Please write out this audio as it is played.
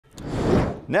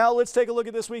Now let's take a look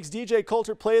at this week's DJ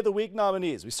Coulter Play of the Week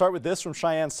nominees. We start with this from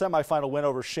Cheyenne's semifinal win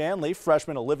over Shanley.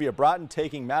 Freshman Olivia Broughton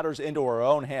taking matters into her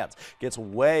own hands. Gets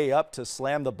way up to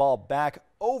slam the ball back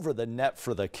over the net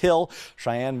for the kill.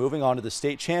 Cheyenne moving on to the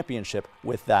state championship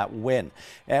with that win.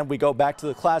 And we go back to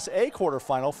the Class A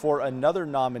quarterfinal for another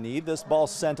nominee. This ball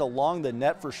sent along the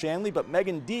net for Shanley, but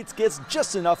Megan Dietz gets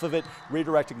just enough of it,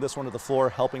 redirecting this one to the floor,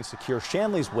 helping secure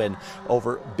Shanley's win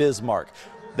over Bismarck.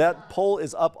 That poll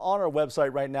is up on our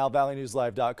website right now,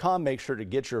 valleynewslive.com. Make sure to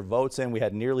get your votes in. We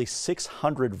had nearly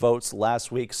 600 votes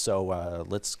last week, so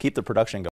let's keep the production going.